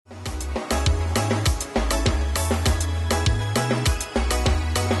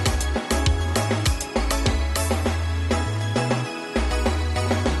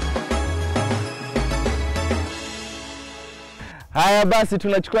Haya basi,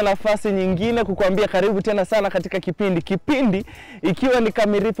 tunachukua nafasi nyingine kukuambia karibu tena sana katika kipindi ikiwa ni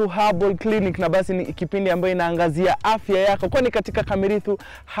Kamirithu Herbal Clinic, na basi ni kipindi ambayo inaangazia afya yako. Kwani katika Kamirithu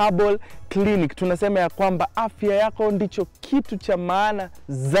Herbal Clinic tunasema ya kwamba afya yako ndicho kitu cha maana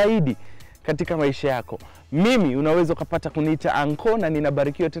zaidi katika maisha yako. Mimi unaweza kupata kuniita Anko, na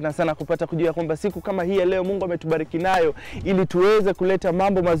ninabarikiwa tena sana kupata kujua kwamba siku kama hii leo Mungu ametubariki nayo ili tuweze kuleta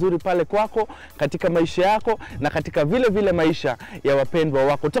mambo mazuri pale kwako katika maisha yako na katika vile maisha ya wapendwa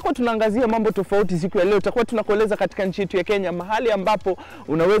wako. Tutakuwa tunaangazia mambo tofauti siku ya leo. Tutakuwa tunakueleza katika nchi yetu ya Kenya mahali ambapo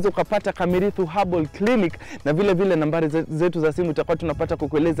unaweza kupata Kamirithu Herbal Clinic, na vile nambari zetu za simu tutakuwa tunapata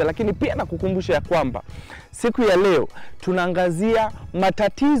kukueleza, lakini pia na kukumbusha ya kwamba siku ya leo tunaangazia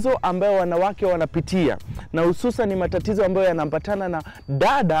matatizo ambayo wanawake wanapitia, na hususan ni matatizo ambayo yanaambatana na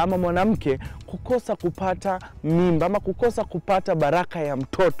dada ama mwanamke kukosa kupata mimba ama kukosa kupata baraka ya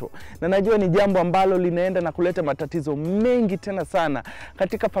mtoto. Na najua ni jambo ambalo linaenda na kuleta matatizo mengi tena sana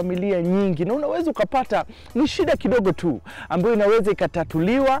katika familia nyingi, na unaweza ukapata ni shida kidogo tu ambayo inaweza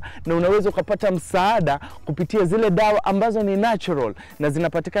ikatatuliwa, na unaweza ukapata msaada kupitia zile dawa ambazo ni natural na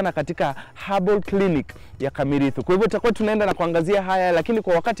zinapatikana katika Herbal Clinic ya Kamirithu. Kwa hivyo tutakuwa tunaenda na kuangazia haya, lakini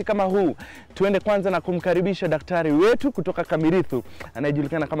kwa wakati kama huu tuende kwanza na kumkaribisha daktari wetu kutoka Kamirithu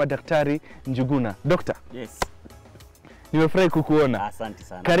anayejulikana kama Daktari Njuguna. Dokta. Yes. Nimefurahi kukuona. Asante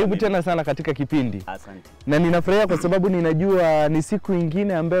sana. Karibu tena sana katika kipindi. Asante. Na ninafurahi kwa sababu ninajua ni siku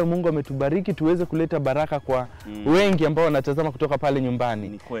nyingine ambayo Mungu ametubariki tuweze kuleta baraka kwa wengi ambao wanatazama kutoka pale nyumbani.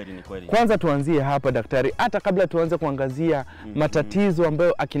 Ni kweli. Kwanza tuanzie hapa daktari, hata kabla tuanze kuangazia matatizo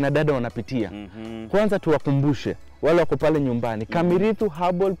ambayo akina dada wanapitia. Kwanza tuwakumbushe wale wako pale nyumbani. Kamirithu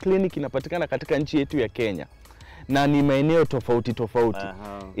Herbal Clinic inapatikana katika nchi yetu ya Kenya, na ni maeneo tofauti.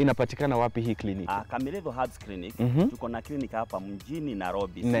 Inapatikana wapi hii kliniki? Kamirithu Herbal Clinic, tuko na kliniki hapa mjini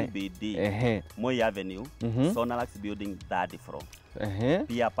Nairobi, CBD, Moi Avenue, Sonalax Building, 3rd floor.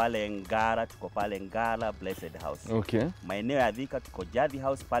 Pia pale Ngara, tuko pale Ngara Blessed House. Okay. Maeneo ya Thika tuko Jadhi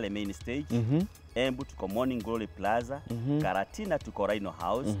House pale main stage. Embu tuko Morning Glory Plaza. Karatina tuko Rhino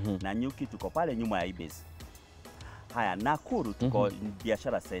House. Na Nyuki tuko pale nyuma ya Ibis. Haya, Nakuru tuko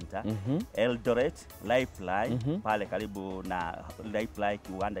Biashara Center. Eldoret Lifeline pale karibu na Lifeline,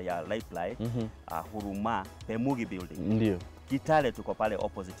 kiwanda ya Lifeline. Huruma Pemugi Building. Ndio. Kitale tuko pale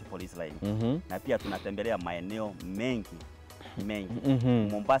opposite police line. Na pia tunatembelea maeneo mengi.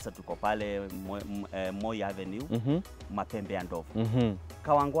 Mombasa tuko pale Moi Avenue, Mapembe ya Ndovu.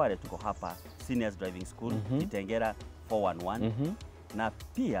 Kawangware tuko hapa Seniors Driving School, Kitengera 411. Na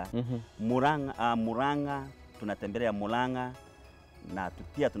pia Muranga tunatembelea Mulanga, na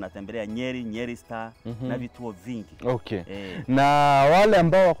pia tunatembelea Nyeri Star na vituo vingi. Okay. Na wale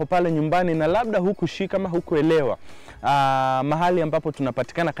ambao wako pale nyumbani na labda hukushika ama hukuelewa mahali ambapo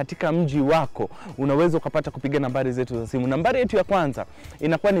tunapatikana katika mji wako, unaweza ukapata kupiga nambari zetu za simu. Nambari yetu ya kwanza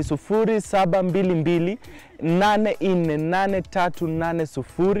inakuwa ni 0722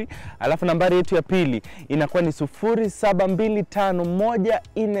 8488380. Alafu nambari yetu ya pili inakuwa ni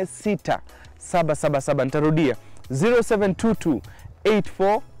 0725146777. Nitarudia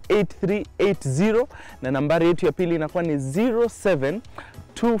 0722848380, na nambari yetu ya pili inakuwa ni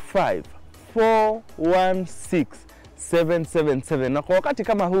 0725416777. Na kwa wakati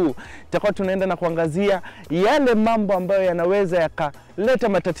kama huu tutakuwa tunaenda na kuangazia yale mambo ambayo yanaweza yakaleta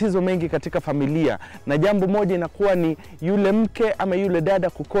matatizo mengi katika familia, na jambo moja inakuwa ni yule mke ama yule dada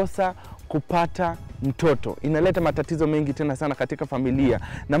kukosa kupata mtoto. Inaleta matatizo mengi tena sana katika familia.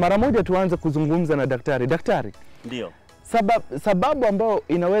 Na mara moja tuanze kuzungumza na daktari. Daktari, ndio sababu ambayo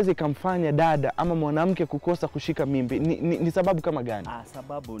inaweza ikamfanya dada ama mwanamke kukosa kushika mimba ni sababu kama gani?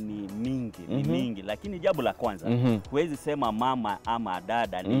 Sababu ni mingi, lakini jambo la kwanza huwezi sema mama ama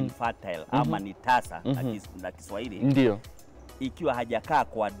dada ni infertile ama ni tasa na Kiswahili. Ndio. Ikiwa hajakaa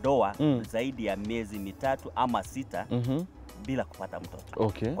kwa doa zaidi ya miezi 3 ama 6 bila kupata mtoto.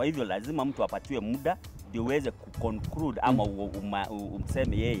 Okay. Kwa hivyo lazima mtu apatiwe muda ndio uweze kuconclude ama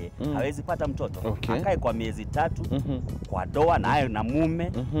umseme yeye hawezi pata mtoto. Okay. Akae kwa miezi 3 kwa doa na hayo na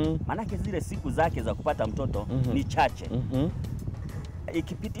mume. Manake zile siku zake za kupata mtoto ni chache.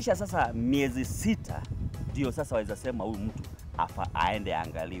 Ikipitisha sasa miezi 6 ndio sasa waweza sema huyu mtu aende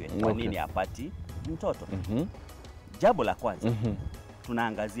aangaliwe kwa nini apati mtoto. Jambo la kwanza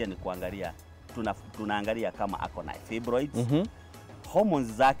tunaangazia ni kuangalia tunaangalia kama ako na fibroids. Hormones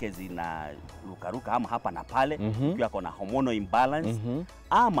zake zina rukaruka ama hapa na pale, ikiwa ako na hormonal imbalance,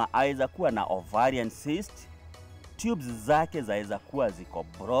 ama aweza kuwa na ovarian cyst, tubes zake zaweza kuwa ziko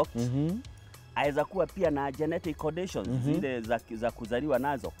blocked, aweza kuwa pia na genetic conditions zile za kuzaliwa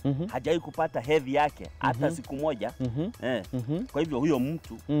nazo. Hajai kupata hedhi yake hata siku moja. Kwa hivyo huyo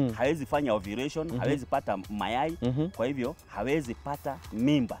mtu hawezi fanya ovulation, hawezi pata mayai, kwa hivyo hawezi pata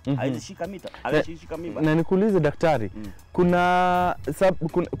mimba, hawezi shika mimba. Na nikuulize daktari,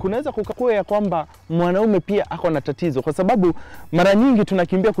 kunaweza kukakuwa ya kwamba mwanaume pia ako na tatizo, kwa sababu mara nyingi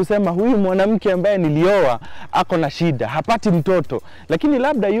tunakimbia kusema huyu mwanamke ambaye nilioa ako na shida, hapati mtoto, lakini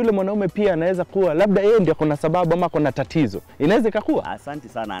labda yule mwanaume pia anaweza kuwa labda yeye ndiye kuna sababu ama kuna tatizo. Inaweza ikakuwa. Asante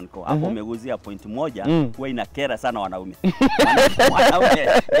sana Anko. Hapo umeguzia point moja huwa inakera sana wanaume. Wanaume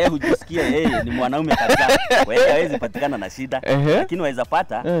hujisikia yeye ni mwanaume kabisa. Wewe hawezi patikana na shida, lakini waweza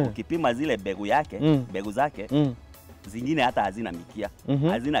pata ukipima zile begu zake zingine hata hazina mikia,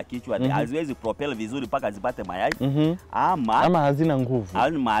 hazina kichwa, haziwezi propel vizuri mpaka zipate mayai, ama hazina nguvu.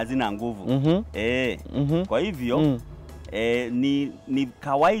 Hazina nguvu. Kwa hivyo ni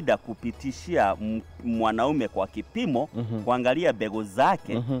kawaida kupitishia mwanaume kwa kipimo kuangalia begu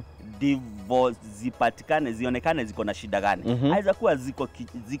zake ndivyo zionekane ziko na shida gani. Haiza kuwa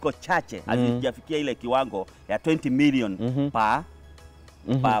ziko chache, hazijafikia ile kiwango ya 20 million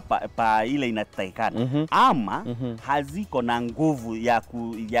pa ile inatakikana, ama haziko na nguvu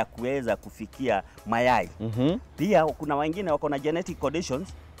ya kuweza kufikia mayai. Pia kuna wengine wako na genetic conditions,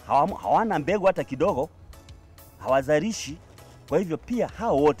 hawana mbegu hata kidogo, hawazalishi. Kwa hivyo pia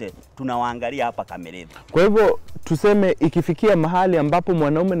hao wote tunawaangalia hapa Kamirithu. Kwa hivyo tuseme ikifikia mahali ambapo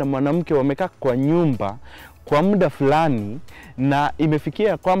mwanaume na mwanamke wamekaa kwa nyumba kwa muda fulani na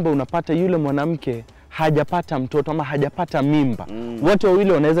imefikia kwamba unapata yule mwanamke hajapata mtoto ama hajapata mimba, wote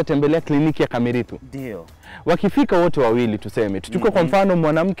wawili wanaweza tembelea kliniki ya Kamirithu. Ndio. Wakifika wote wawili tuseme, tuchukue kwa mfano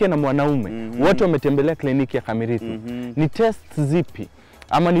mwanamke na mwanaume, wote wametembelea kliniki ya Kamirithu. Ni test zipi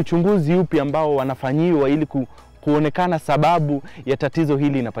ama ni uchunguzi upi ambao wanafanyiwa ili kuonekana sababu ya tatizo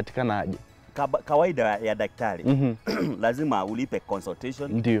hili inapatikana aje? Kawaida ya daktari lazima ulipe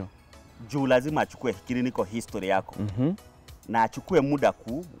consultation. Ndio. Juu lazima achukue clinical history yako. Na achukue muda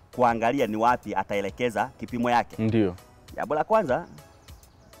kuangalia ni wapi ataelekeza kipimo yake. Ndio. Jambo la kwanza,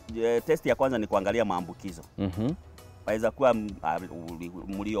 test ya kwanza ni kuangalia maambukizo. Waweza kuwa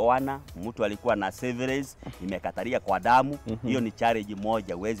mlioana, mtu alikuwa na severance, imekataria kwa damu, hiyo ni challenge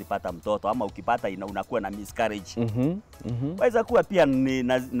moja, huwezi pata mtoto, ama ukipata unakuwa na miscarriage. Waweza kuwa pia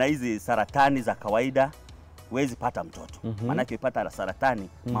na hizi saratani za kawaida, huwezi pata mtoto. Maana ukipata saratani,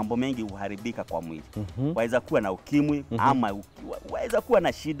 mambo mengi huharibika kwa mwili. Waweza kuwa na ukimwi, ama waweza kuwa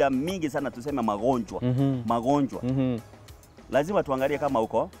na shida mingi sana, tuseme magonjwa. Lazima tuangalie kama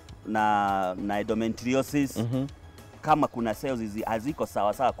uko na endometriosis, kama kuna cells haziko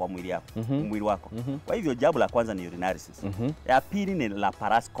sawa sawa kwa mwili wako. Kwa hivyo jambo la kwanza ni urinalysis. Ya pili ni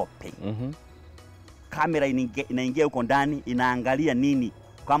laparoscopy. Kamera inaingia huko ndani, inaangalia nini,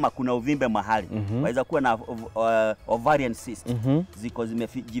 kama kuna uvimbe mahali. Waweza kuwa na ovarian cyst, ziko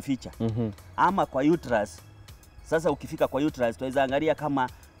zimejificha. Ama kwa uterus. Sasa ukifika kwa uterus, tuweza angalia kama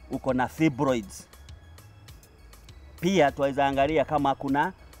uko na fibroids. Pia tuweza angalia kama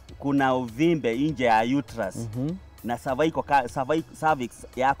kuna uvimbe nje ya uterus. Na cervix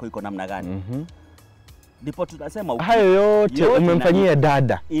yako iko namna gani. Ndipo tunasema hayo yote umemfanyia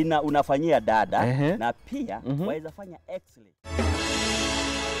dada. Unafanyia dada. Na pia waweza fanya x-ray.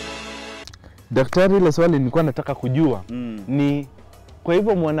 Daktari, ile swali nilikuwa nataka kujua ni kwa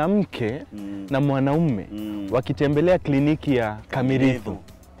hivyo mwanamke na mwanaume wakitembelea kliniki ya Kamirithu,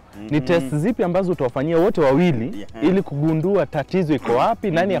 ni test zipi ambazo utawafanyia wote wawili ili kugundua tatizo iko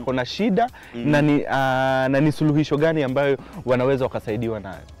wapi, nani yako na shida, na ni suluhisho gani ambayo wanaweza wakasaidiwa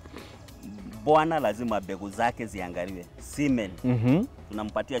nayo? Bwana lazima begu zake ziangaliwe. Semen.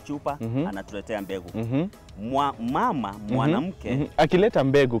 Tunampatia chupa, anatuletea mbegu. Mwanamke akileta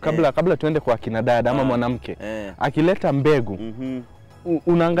mbegu, kabla tuende kwa kina dada ama mwanamke, akileta mbegu,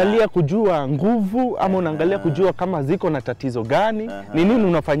 unaangalia kujua nguvu ama unaangalia kujua kama ziko na tatizo gani? Ni nini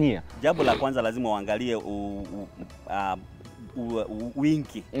unafanyia? Jambo la kwanza lazima uangalie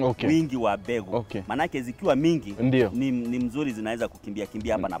wingi wa begu. Manake zikiwa mingi ni mzuri, zinaweza kukimbia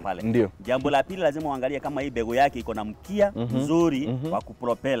hapa na pale. Jambo la pili lazima uangalie kama hii begu yake iko na mkia mzuri wa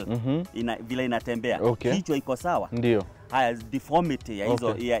kupropel, vile inatembea. Kichwa iko sawa. Haya, deformity ya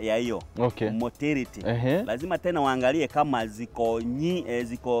hizo ya hiyo motility. Lazima tena uangalie kama ziko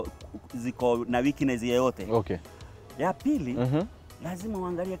na weakness yoyote. Ya pili lazima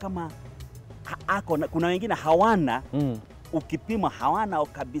uangalie kama kuna wengine hawana, ukipima hawana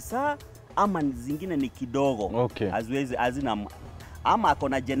kabisa, ama zingine ni kidogo, hazina, ama ako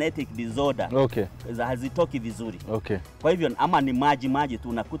na genetic disorder, hazitoki vizuri. Kwa hivyo ama ni maji tu,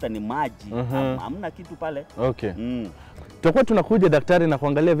 unakuta ni maji, hamna kitu pale. Tutakuwa tunakuja daktari na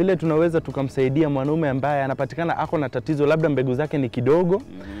kuangalia vile tunaweza tukamsaidia mwanaume ambaye anapatikana ako na tatizo, labda mbegu zake ni kidogo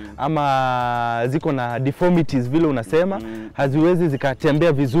ama ziko na deformities vile unasema, haziwezi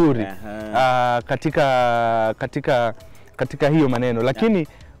zikatembea vizuri katika hiyo maneno. Lakini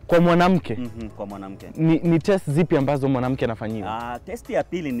kwa mwanamke, kwa mwanamke ni test zipi ambazo mwanamke anafanyiwa? Test ya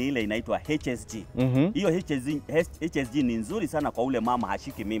pili ni ile inaitwa HSG. Hiyo HSG ni nzuri sana kwa ule mama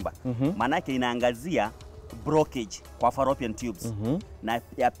hashiki mimba. Manake inaangazia blockage kwa fallopian tubes. Na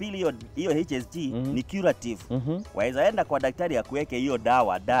ya pili hiyo HSG ni curative. Waweza enda kwa daktari ya kuweke hiyo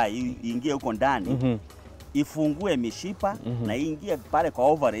dawa iingie huko ndani, ifungue mishipa na iingie pale kwa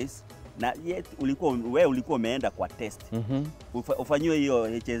ovaries, na wewe ulikuwa umeenda kwa test. Ufanyiwe hiyo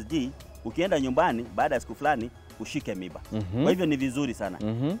HSG, ukienda nyumbani baada ya siku fulani ushike mimba. Kwa hivyo ni vizuri sana.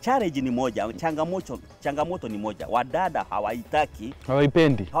 Challenge ni moja, changamoto ni moja. Wadada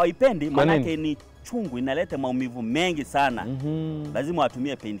hawaipendi manake ni chungu, inaleta maumivu mengi sana. Lazima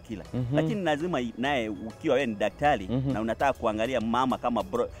watumie painkiller. Lakini lazima naye ukiwa wewe ni daktari na unataka kuangalia mama kama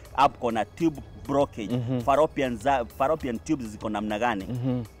hapo na tube blockage, fallopian tubes ziko namna gani,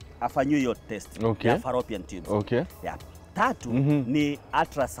 afanywe hiyo test ya fallopian tubes. Ya tatu ni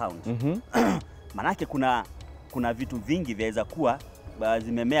ultrasound. Manake kuna vitu vingi vyaweza kuwa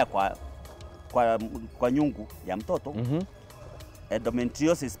zimemea kwa nyungu ya mtoto.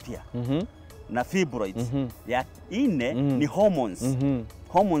 Endometriosis pia na fibroids. Ya ine ni hormones.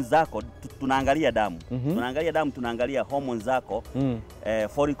 Hormones zako tunaangalia damu. Tunaangalia hormones zako.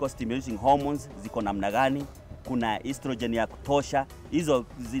 Follicle stimulating hormones ziko namna gani? Kuna estrogen ya kutosha, hizo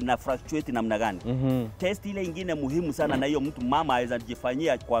zina fluctuate namna gani? Test ile ingine muhimu sana na hiyo mtu mama aweza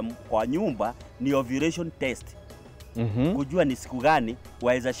jifanyia kwa nyumba ni ovulation test. Kujua ni siku gani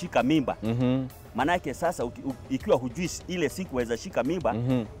waweza shika mimba. Manake sasa ikiwa hujui ile siku waweza shika mimba,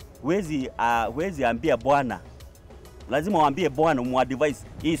 wezi ambia bwana. Lazima waambie bwana, muadvise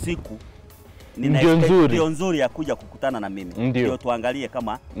hii siku ndio nzuri ya kuja kukutana na mimi. Ndio tuangalie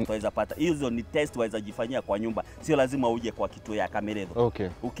kama tutaweza pata. Hizo ni test waweza jifanyia kwa nyumba. Sio lazima uje kwa kituo ya Kamirithu.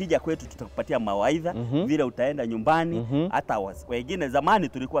 Ukija kwetu tutakupatia mawaidha vile utaenda nyumbani. Hata wengine zamani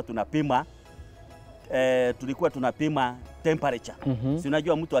tulikuwa tunapima temperature. Si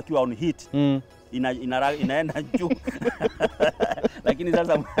unajua mtu akiwa on heat inaenda juu. Lakini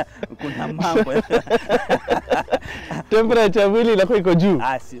sasa kuna mambo temperature mwili inakuwa iko juu.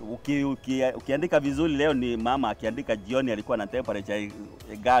 Ukiandika vizuri leo ni mama, akiandika jioni alikuwa na temperature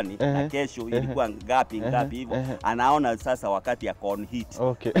gani na kesho ilikuwa ngapi hivyo. Anaona sasa wakati ya on heat.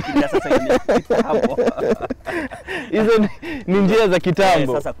 Lakini sasa hapo hizo ni njia za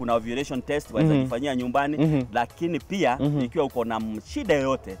kitambo. Sasa kuna ovulation test waweza kufanyia nyumbani. Lakini pia ikiwa uko na shida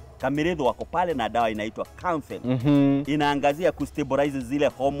yoyote, Kamirithu wako pale na dawa inaitwa Camfem. Inaangazia kustabilize zile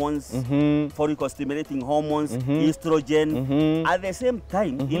hormones, follicle stimulating hormones, estrogen. At the same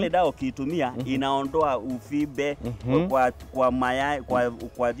time ile dawa ukiitumia inaondoa ufibe kwa mayai,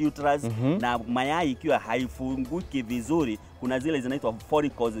 kwa uterus. Na mayai ikiwa haifunguki vizuri, kuna zile zinaitwa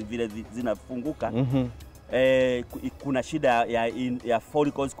follicles vile zinafunguka. Kuna shida ya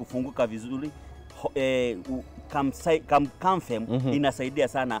follicles kufunguka vizuri. Camfem inasaidia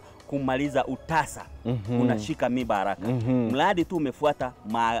sana kumaliza utasa. Unashika mimba haraka. Mradi tu umefuata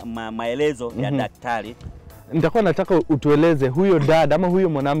maelezo ya daktari. Nitakuwa nataka utueleze huyo dada ama huyo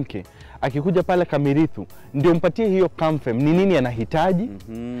mwanamke akikuja pale Kamirithu, ndio mpatie hiyo Camfem, ni nini anahitaji,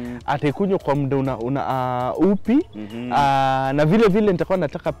 ataikunywa kwa muda upi, na vile nitakuwa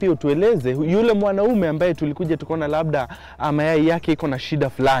nataka pia utueleze yule mwanaume ambaye tulikuja tukaona labda mayai yake iko na shida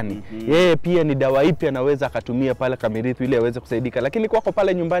fulani, yeye pia ni dawa ipi anaweza akatumia pale Kamirithu ili aweze kusaidika. Lakini kwako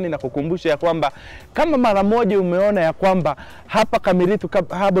pale nyumbani na kukumbusha ya kwamba kama mara moja umeona ya kwamba hapa Kamirithu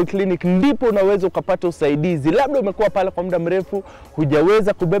Herbal Clinic ndipo unaweza ukapata usaidizi, labda umekuwa pale kwa muda mrefu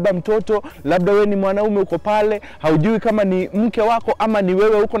hujaweza kubeba mtoto, labda wewe ni mwanaume uko pale haujui kama ni mke wako ama ni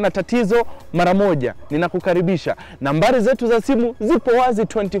wewe uko na tatizo, mara moja ninakukaribisha. Nambari zetu za simu zipo wazi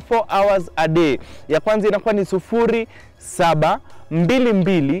 24 hours a day. Ya kwanza inakuwa ni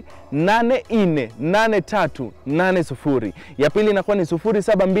 0722848380. Ya pili inakuwa ni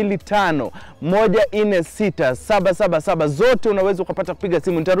 0725146777. Zote unaweza ukapata kupiga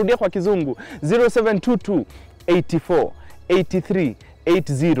simu. Nitarudia kwa kizungu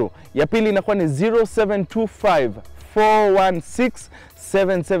 0722848380. Ya pili inakuwa ni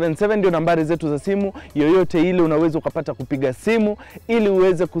 0725416777. Ndio nambari zetu za simu. Yoyote ile unaweza ukapata kupiga simu ili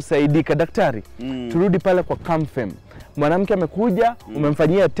uweze kusaidika. Daktari, turudi pale kwa Camfem. Mwanamke amekuja,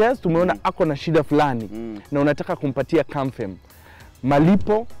 umemfanyia test, umeona ako na shida fulani na unataka kumpatia Camfem.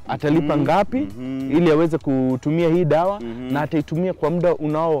 malipo, atalipa ngapi ili aweze kutumia hii dawa na ataitumia kwa muda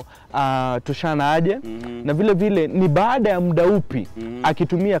unao toshana aje, na vile vile ni baada ya muda upi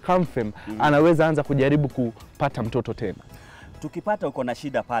akitumia Camfem anaweza anza kujaribu kupata mtoto tena. Tukipata uko na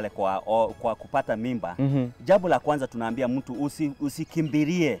shida pale kwa kupata mimba, jambo la kwanza tunaambia mtu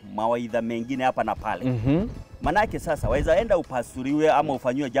usikimbilie mawaidha mengine hapa na pale. Manake sasa waweza enda upasuriwe ama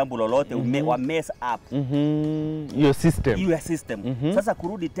ufanywe jambo lolote wa mess up your system. Sasa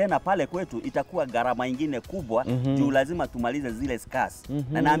kurudi tena pale kwetu itakuwa gharama nyingine kubwa juu lazima tumalize zile scars.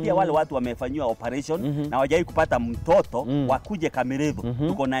 Na naambia wale watu wamefanywa operation na hawajai kupata mtoto wakuje Kamirithu.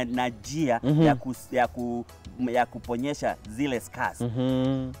 Tuko na njia ya kuponyesha zile scars.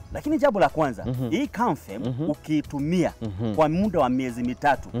 Lakini jambo la kwanza, hii Camfem ukitumia kwa muda wa miezi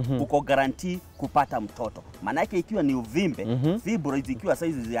 3 uko guarantee kupata mtoto. Manake ikiwa ni uvimbe, fibroids ikiwa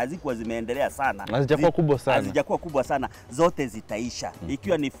saizi hazikuwa zimeendelea sana, hazijakuwa kubwa sana, zote zitaisha.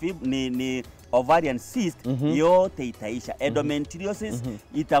 Ikiwa ni ovarian cyst, yote itaisha. Endometriosis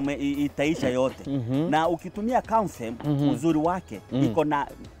itaisha yote. Na ukitumia Camfem, uzuri wake iko na,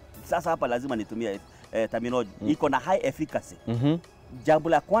 sasa hapa lazima nitumie terminology, iko na high efficacy. Jambo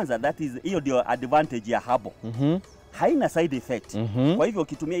la kwanza, that is hiyo ndio advantage ya habo. Haina side effect. Kwa hivyo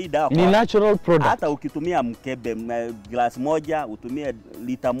ukitumia hii dawa ni natural product. Hata ukitumia mkebe glass moja, utumie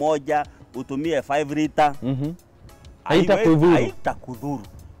lita moja, utumie 5 liter, haitakudhuru.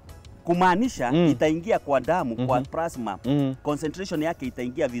 Kumaanisha itaingia kwa damu, kwa plasma, concentration yake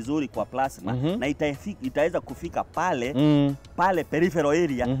itaingia vizuri kwa plasma, na itaweza kufika pale peripheral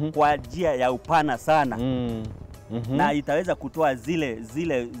area kwa njia ya upana sana. Na itaweza kutoa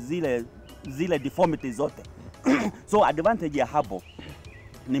zile deformities zote. So advantage ya habo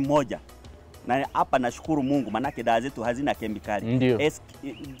ni moja. Na hapa nashukuru Mungu manake dawa zetu hazina kemikali.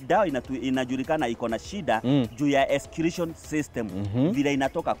 Dawa inajulikana iko na shida juu ya excretion system, vile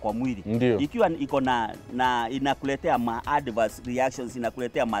inatoka kwa mwili. Ikiwa iko na inakuletea adverse reactions,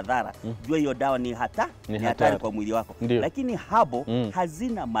 inakuletea madhara, jua hiyo dawa ni hatari kwa mwili wako. Lakini habo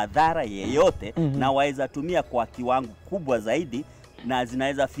hazina madhara yeyote, na waweza tumia kwa kiwango kubwa zaidi, na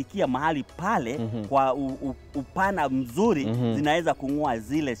zinaweza fikia mahali pale kwa upana mzuri, zinaweza kung'oa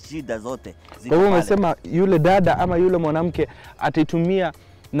zile shida zote. Kwa hiyo umesema yule dada ama yule mwanamke ataitumia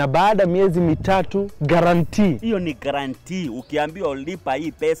na baada miezi 3 guarantee. Hiyo ni guarantee. Ukiambiwa lipa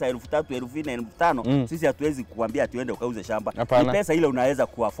hii pesa 3,000, 4,000, 5,000, sisi hatuwezi kukuambia tuende ukauze shamba. Ni pesa ile unaweza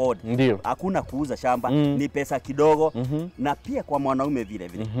kuafford. Hakuna kuuza shamba, ni pesa kidogo. Na pia kwa mwanaume vile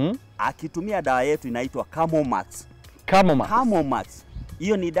vile. Akitumia dawa yetu inaitwa Camomax.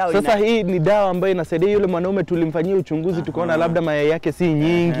 Hiyo ni dawa. Sasa hii ni dawa ambayo inasaidia yule mwanaume tulimfanyia uchunguzi, tukaona labda mayai yake si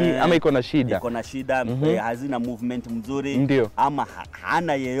nyingi ama iko na shida. Iko na shida, hazina movement mzuri, ama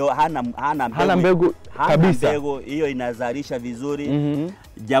hana mbegu kabisa. Hiyo inazalisha vizuri.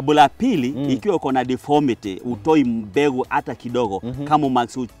 Jambo la pili, ikiwa uko na deformity, utoi mbegu hata kidogo,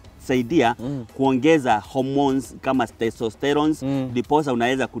 Camomax saidia kuongeza hormones kama testosterone, ndiposa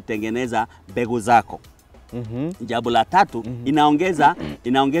unaweza kutengeneza mbegu zako. Jambo la tatu,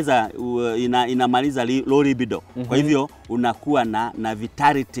 inamaliza low libido. Kwa hivyo unakuwa na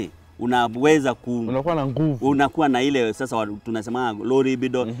vitality, unaweza unakuwa na nguvu, unakuwa na ile sasa tunasema low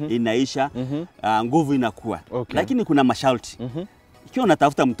libido inaisha, nguvu inakuwa. Lakini kuna masharti. Ikiwa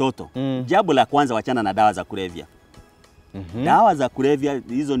unatafuta mtoto, jambo la kwanza, wachana na dawa za kulevya. Dawa za kulevya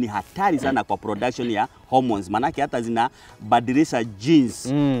hizo ni hatari sana kwa production ya hormones, manake hata zinabadilisha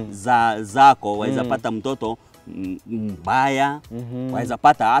genes zako. Waweza pata mtoto mbaya, waweza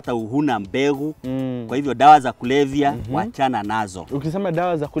pata hata huna mbegu. Kwa hivyo dawa za kulevya wachana nazo. Ukisema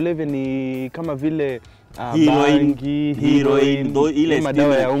dawa za kulevya ni kama vile heroin, ile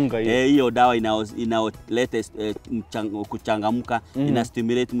dawa ya unga hiyo. Hiyo dawa inaoleta kuchangamka, ina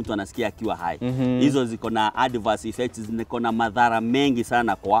stimulate mtu anasikia akiwa hai. Hizo ziko na adverse effects, ziko na madhara mengi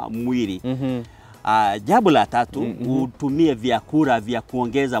sana kwa mwili. Jambo la tatu, utumie vyakula vya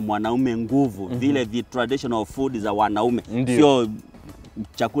kuongeza mwanaume nguvu, vile traditional food za wanaume, sio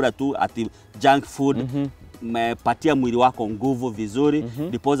chakula tu ati junk food. Patia mwili wako nguvu vizuri,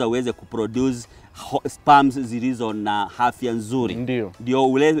 ndiposa uweze kuproduce sperms zilizo na afya nzuri. Ndio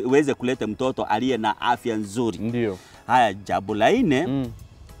uweze kuleta mtoto aliye na afya nzuri. Haya, jambo la 4,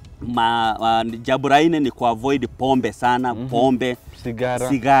 jambo la 4 ni kuavoid pombe sana, pombe,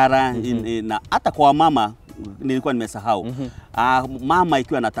 sigara, na hata kwa mama nilikuwa nimesahau. Mama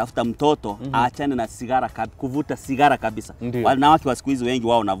ikiwa anatafuta mtoto, aachane na sigara, kuvuta sigara kabisa. Wanawake wa siku hizi wengi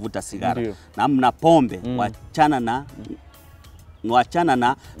wao wanavuta sigara. Na pombe,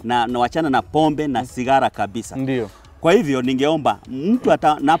 wachana na pombe na sigara kabisa. Kwa hivyo ningeomba mtu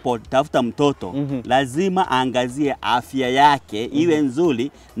anapotafuta mtoto lazima aangazie afya yake iwe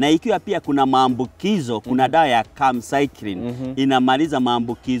nzuri, na ikiwa pia kuna maambukizo, kuna dawa ya Kamirithu inamaliza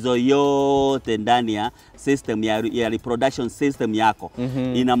maambukizo yote ndani ya system ya reproduction system yako.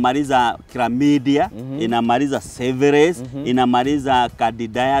 Inamaliza chlamydia, inamaliza severus, inamaliza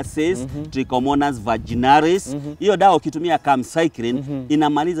candidiasis, trichomonas vaginalis. Hiyo dawa ukitumia Kamirithu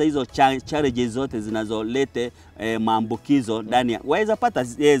inamaliza hizo challenges zote zinazolete maambukizo ndani. Waweza pata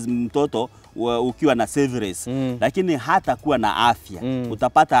mtoto ukiwa na severus, lakini hata kuwa na afya.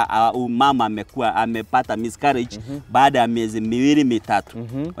 Utapata mama amepata miscarriage baada ya miezi 2-3.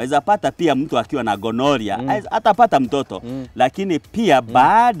 Waweza pata pia mtu akiwa na gonorrhea atapata mtoto, lakini pia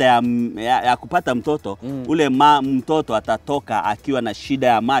baada ya kupata mtoto ule mtoto atatoka akiwa na shida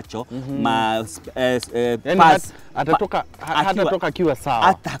ya macho, hatatoka akiwa sawa.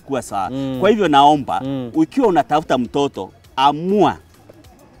 Atakuwa sawa. Kwa hivyo naomba ukiwa unatafuta mtoto, amua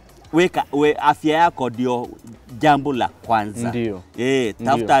afya yako ndio jambo la kwanza. Ndio.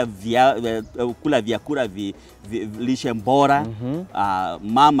 Tafuta kula vyakula lishe bora.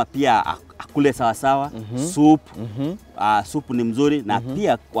 Mama pia akule sawa sawa. Supu ni mzuri, na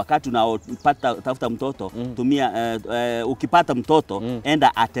pia wakati tafuta mtoto tumia ukipata mtoto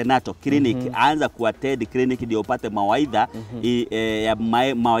enda antenatal clinic, anza kuattend clinic ndio upate mawaidha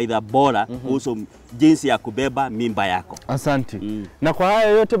mawaidha bora kuhusu jinsi ya kubeba mimba yako. Asante. Na kwa haya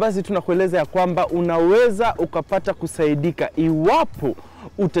yote basi tunakueleza ya kwamba unaweza ukapata kusaidika iwapo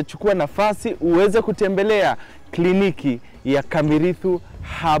utachukua nafasi uweze kutembelea kliniki ya Kamirithu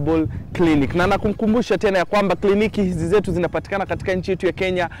Herbal Clinic. Na nakukumbusha tena ya kwamba kliniki hizi zetu zinapatikana katika nchi yetu ya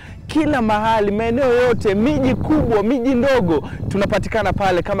Kenya kila mahali, maeneo yote, miji kubwa, miji ndogo, tunapatikana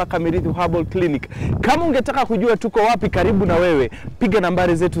pale kama Kamirithu Herbal Clinic. Kama ungetaka kujua tuko wapi karibu na wewe, piga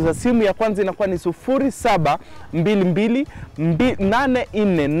nambari zetu za simu. Ya kwanza inakuwa ni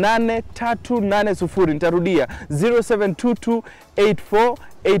 0722848380. Nitarudia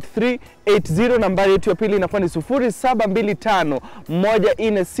 0722848380. Nambari yetu ya pili inakuwa ni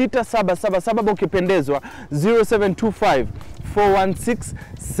 0725146777. Ukipendezwa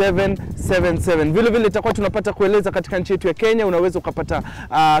 0725416777. Vile vile itakuwa tunapata kueleza katika nchi yetu ya Kenya unaweza ukapata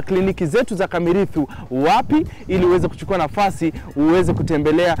kliniki zetu za Kamirithu wapi, ili uweze kuchukua nafasi uweze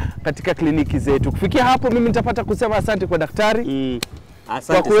kutembelea katika kliniki zetu. Kufikia hapo mimi nitapata kusema asante kwa daktari.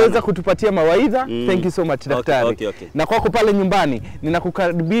 Kwa kuweza kutupatia mawaidha. Thank you so much daktari. Okay. Na kwako pale nyumbani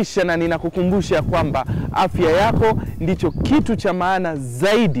ninakukaribisha na ninakukumbusha kwamba afya yako ndicho kitu cha maana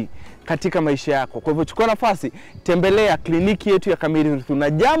zaidi katika maisha yako. Kwa hivyo chukua nafasi, tembelea kliniki yetu ya Kamirithu. Na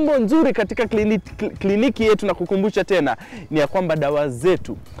jambo nzuri katika kliniki yetu, na kukumbusha tena, ni ya kwamba dawa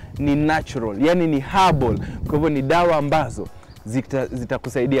zetu ni natural, yani ni herbal. Kwa hivyo ni dawa ambazo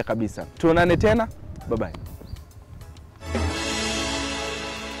zitakusaidia kabisa. Tuonane tena. Bye bye.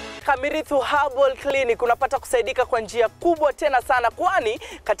 Kamirithu Herbal Clinic unapata kusaidika kwa njia kubwa tena sana, kwani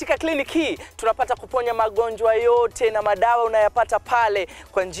katika kliniki hii tunapata kuponya magonjwa yote na madawa unayapata pale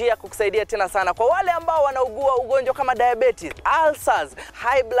kwa njia ya kukusaidia tena sana. Kwa wale ambao wanaugua ugonjwa kama diabetes, ulcers,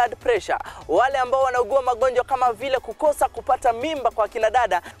 high blood pressure, wale ambao wanaugua magonjwa kama vile kukosa kupata mimba kwa kina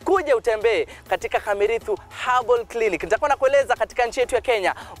dada, kuja utembee katika Kamirithu Herbal Clinic. Nitakuwa nakueleza katika nchi yetu ya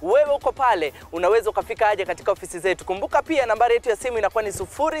Kenya, wewe uko pale unaweza ukafika aje katika ofisi zetu. Kumbuka pia nambari yetu ya simu inakuwa ni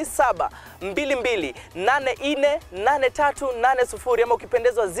 0722848380, ama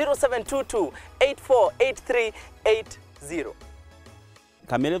ukipendezwa 0722848380.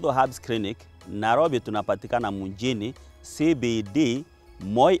 Kamirithu Herbal Clinic Nairobi tunapatikana mjini CBD,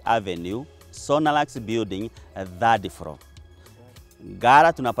 Moi Avenue, Sonalax Building, 3rd floor.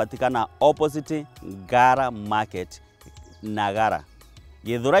 Gara tunapatikana opposite Gara Market Nagara.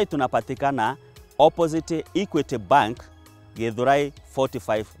 Githurai tunapatikana opposite Equity Bank, Githurai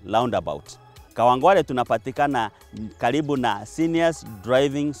 45 roundabout. Kawangware tunapatikana karibu na Seniors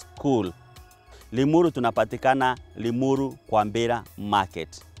Driving School. Limuru tunapatikana Limuru Kwambera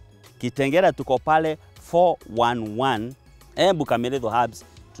Market. Kitengera tuko pale 411. Embu Kamirithu Herbs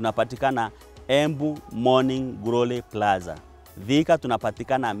tunapatikana Embu Morning Glory Plaza. Thika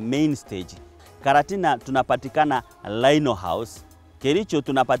tunapatikana Main Stage. Karatina tunapatikana Lino House. Kericho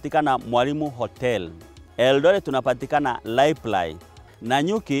tunapatikana Mwalimu Hotel. Eldoret tunapatikana Lifeline.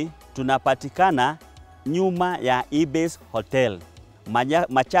 Nanyuki tunapatikana nyuma ya Ibis Hotel.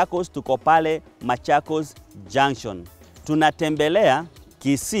 Machakos tuko pale Machakos Junction. Tunatembelea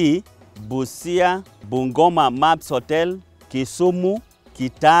Kisii, Busia, Bungoma Maps Hotel, Kisumu,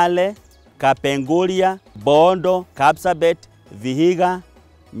 Kitale, Kapenguria, Bondo, Kapsabet, Vihiga,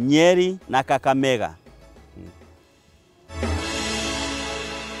 Nyeri na Kakamega.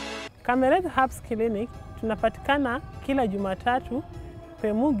 Kamirithu Herbal Clinic tunapatikana kila Jumatatu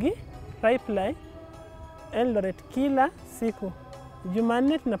Pemugi Pipeline Eldoret kila siku.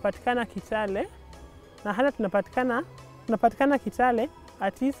 Jumanne tunapatikana Kitale na hata tunapatikana Kitale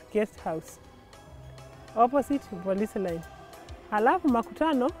at his guest house opposite police line. Halafu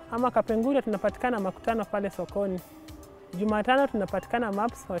Makutano ama Kapenguria tunapatikana Makutano pale sokoni. Jumatano tunapatikana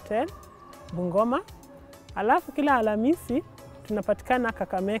Maps Hotel Bungoma. Halafu kila Alhamisi tunapatikana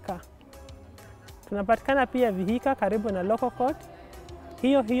Kakamega. Tunapatikana pia Vihika karibu na Local Court.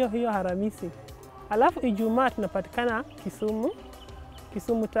 Hiyo Alhamisi. Halafu Ijumaa tunapatikana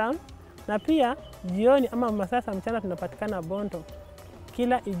Kisumu Town, na pia jioni ama masaa mchana tunapatikana Bondo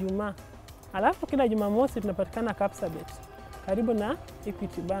kila Ijumaa. Halafu kila Jumamosi tunapatikana Kapsabet karibu na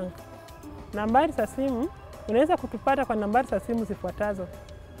Equity Bank. Nambari za simu unaweza kutupata kwa nambari za simu zifuatazo: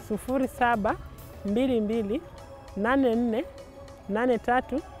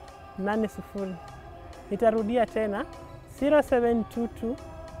 0722848380. Nitarudia tena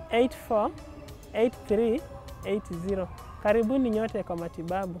 0722848380. Karibuni nyote kwa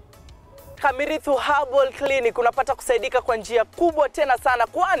matibabu. Kamirithu Herbal Clinic unapata kusaidika kwa njia kubwa tena sana,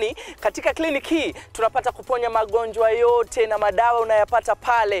 kwani katika clinic hii tunapata kuponya magonjwa yote na madawa unayapata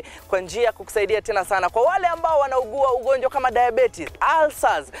pale kwa njia ya kukusaidia tena sana. Kwa wale ambao wanaugua ugonjwa kama diabetes,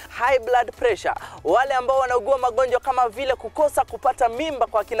 ulcers, high blood pressure, wale ambao wanaugua magonjwa kama vile kukosa kupata mimba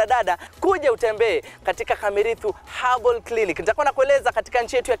kwa kina dada, kuja utembee katika Kamirithu Herbal Clinic. Nitakuwa nakueleza katika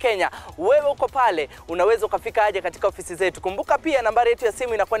nchi yetu ya Kenya. Wewe uko pale, unaweza ukafika aje katika ofisi zetu. Kumbuka pia nambari yetu ya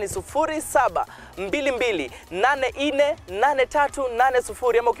simu inakuwa ni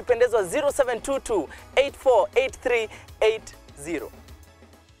 0722848380 ama ukipendezwa 0722848380.